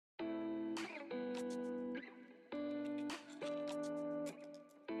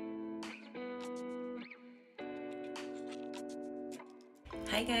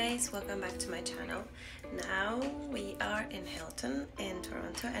Hi guys, welcome back to my channel. Now we are in Hilton in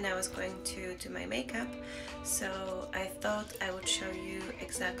Toronto and I was going to do my makeup, so I thought I would show you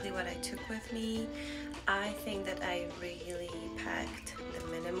exactly what I took with me. I think that I really packed the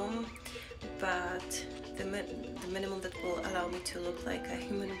minimum, but the minimum that will allow me to look like a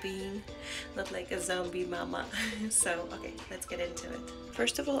human being, not like a zombie mama. So okay, let's get into it.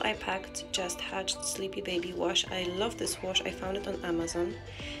 First of all, I packed Just Hatched Sleepy Baby Wash. I love this wash. I found it on Amazon,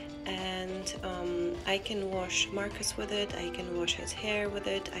 and I can wash Marcus with it, I can wash his hair with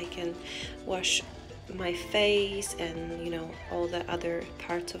it, I can wash my face and, you know, all the other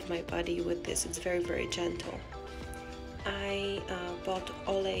parts of my body with this. It's very gentle. I bought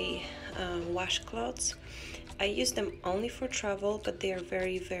Olay washcloths. I use them only for travel, but they are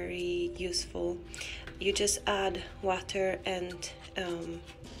very useful. You just add water and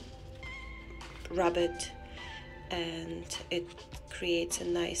rub it, and it creates a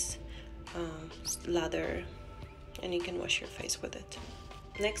nice lather, and you can wash your face with it.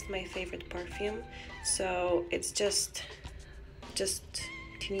 Next, my favorite perfume. So it's just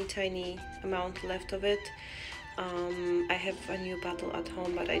teeny tiny amount left of it. I have a new bottle at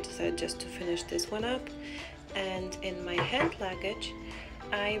home, but I decided just to finish this one up. And in my hand luggage,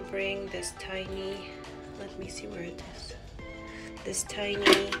 I bring this tiny, let me see where it is, this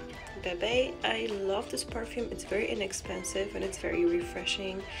tiny Bebe. I love this perfume. It's very inexpensive and it's very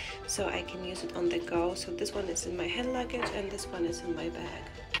refreshing, so I can use it on the go. So this one is in my hand luggage and this one is in my bag.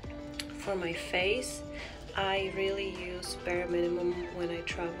 For my face, I really use bare minimum when I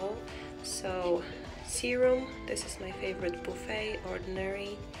travel. So serum, this is my favorite Buffet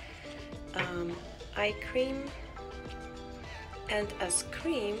Ordinary. Eye cream, and as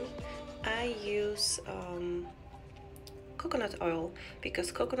cream I use coconut oil, because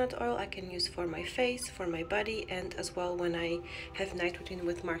coconut oil I can use for my face, for my body, and as well when I have night routine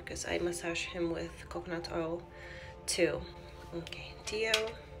with Marcus, I massage him with coconut oil too. Okay, deo,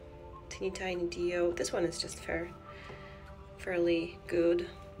 teeny tiny deo. This one is just fairly good.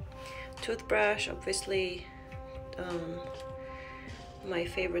 Toothbrush, obviously, my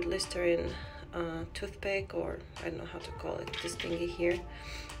favorite Listerine toothpick, or I don't know how to call it, this thingy here,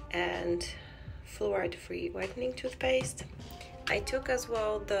 and fluoride-free whitening toothpaste. I took as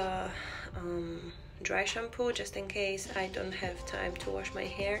well the dry shampoo, just in case I don't have time to wash my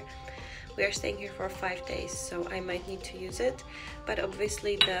hair. We are staying here for 5 days, so I might need to use it, but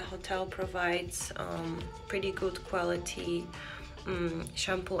obviously the hotel provides pretty good quality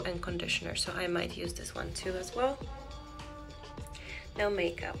shampoo and conditioner, so I might use this one too as well. Now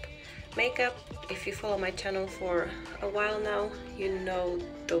makeup, if you follow my channel for a while now, you know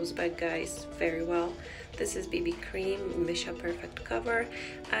those bad guys very well. This is BB cream, Misha Perfect Cover.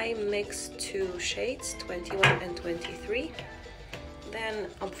 I mixed 2 shades, 21 and 23. Then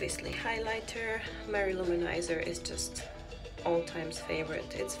obviously highlighter. Mary Luminizer is just all times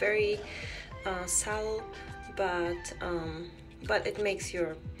favorite. It's very subtle, but it makes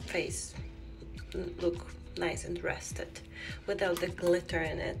your face look nice and rested without the glitter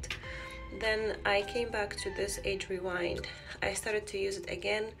in it. Then I came back to this Age Rewind. I started to use it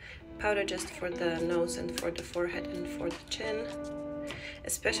again. Powder just for the nose and for the forehead and for the chin,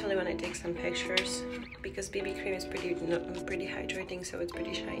 especially when I take some pictures, because BB cream is pretty hydrating, so it's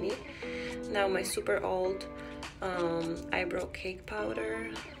pretty shiny. Now my super old eyebrow cake powder.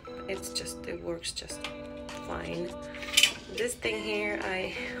 It works just fine. This thing here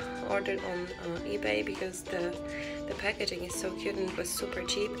I ordered on eBay because the packaging is so cute and it was super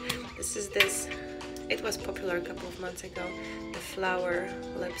cheap. It was popular a couple of months ago, the flower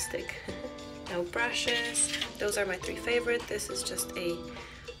lipstick. Now brushes, those are my 3 favorite. This is just a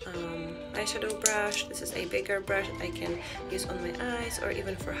eyeshadow brush. This is a bigger brush that I can use on my eyes or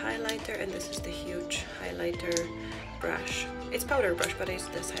even for highlighter, and this is the huge highlighter brush. It's powder brush, but I use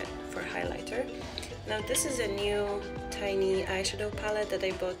this for highlighter. Now this is a new tiny eyeshadow palette that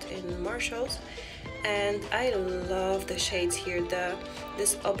I bought in Marshall's, and I love the shades here.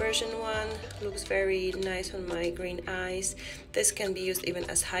 This aubergine one looks very nice on my green eyes. This can be used even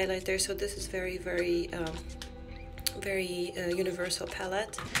as highlighter, so this is very universal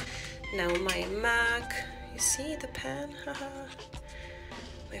palette. Now my MAC, you see the pen, haha,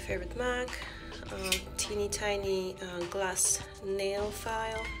 my favorite MAC, teeny tiny glass nail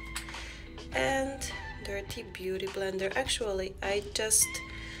file, and Dirty Beauty blender. Actually, I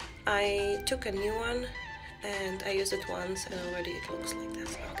took a new one and I used it once and already it looks like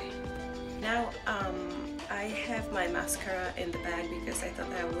this. Okay. Now I have my mascara in the bag because I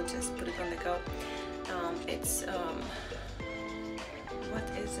thought I would just put it on the go. It's what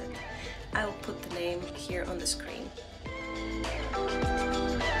is it? I'll put the name here on the screen.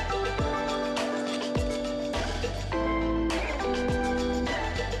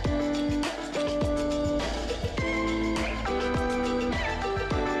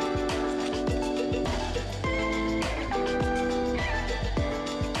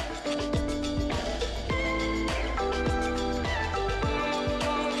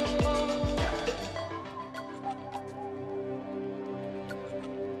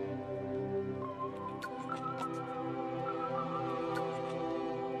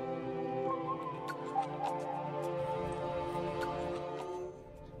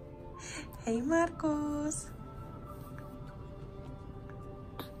 Hey Marcos.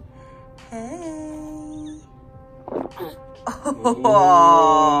 Hey.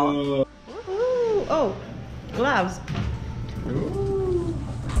 Oh. Oh, gloves. Ooh.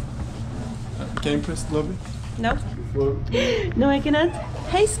 Can you press the lobby? No. No, I cannot.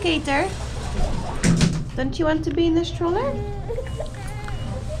 Hey skater. Don't you want to be in the stroller?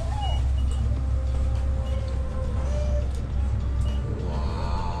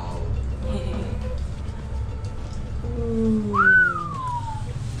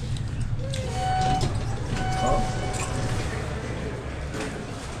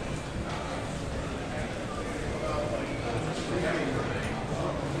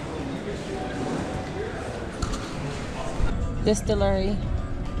 Distillery.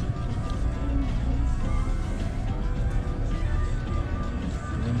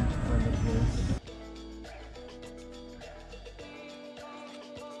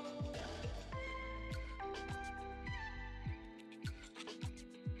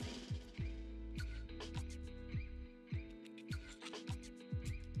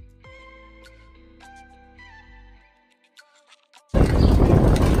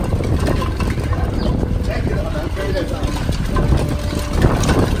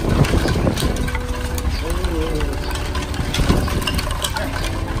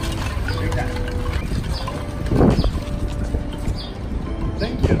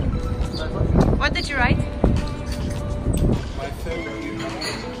 Thank you. What did you write? My favorite.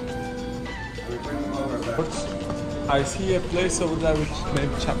 I see a place over there which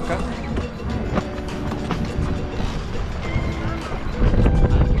maybe Chapka.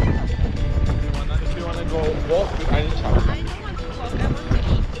 If you wanna go walk with any Chapka. I don't want to walk, I want to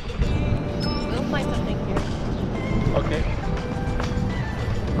eat. We'll find something here. Okay.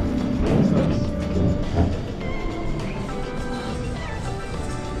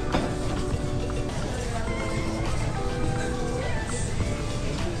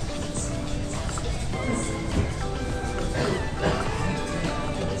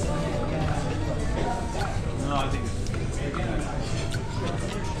 No, I think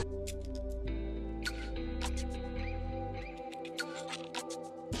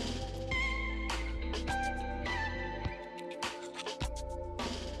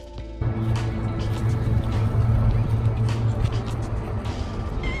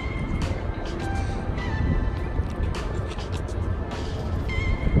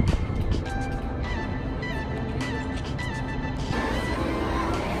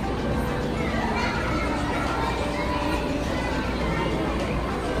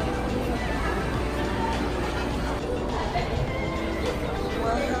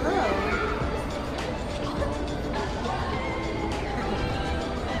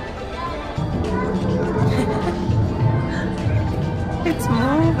It's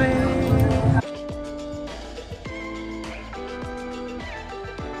moving.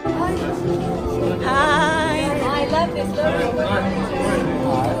 Hi. I love this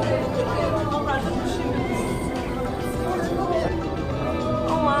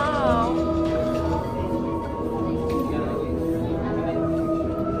Oh wow.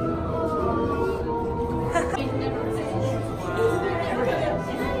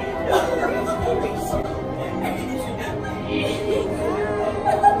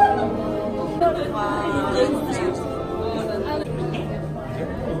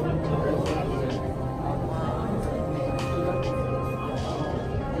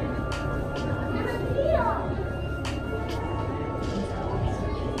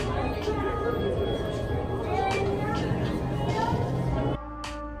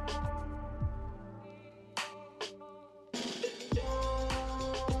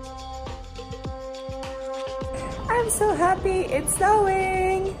 I'm so happy it's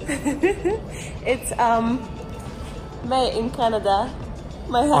snowing. It's May in Canada.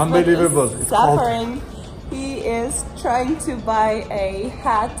 My husband Unbelievable. is suffering. He is trying to buy a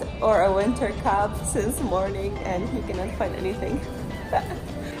hat or a winter cap since morning and he cannot find anything.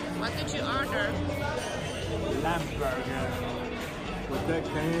 What did you order? lamb burger with the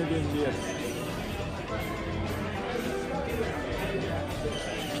Canadian beer.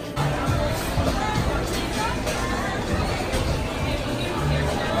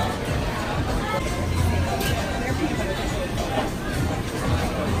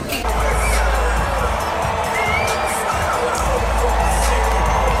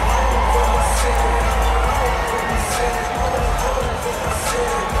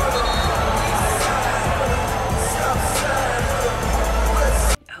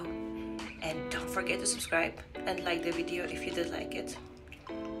 did like it.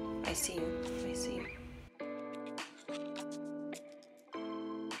 I see you.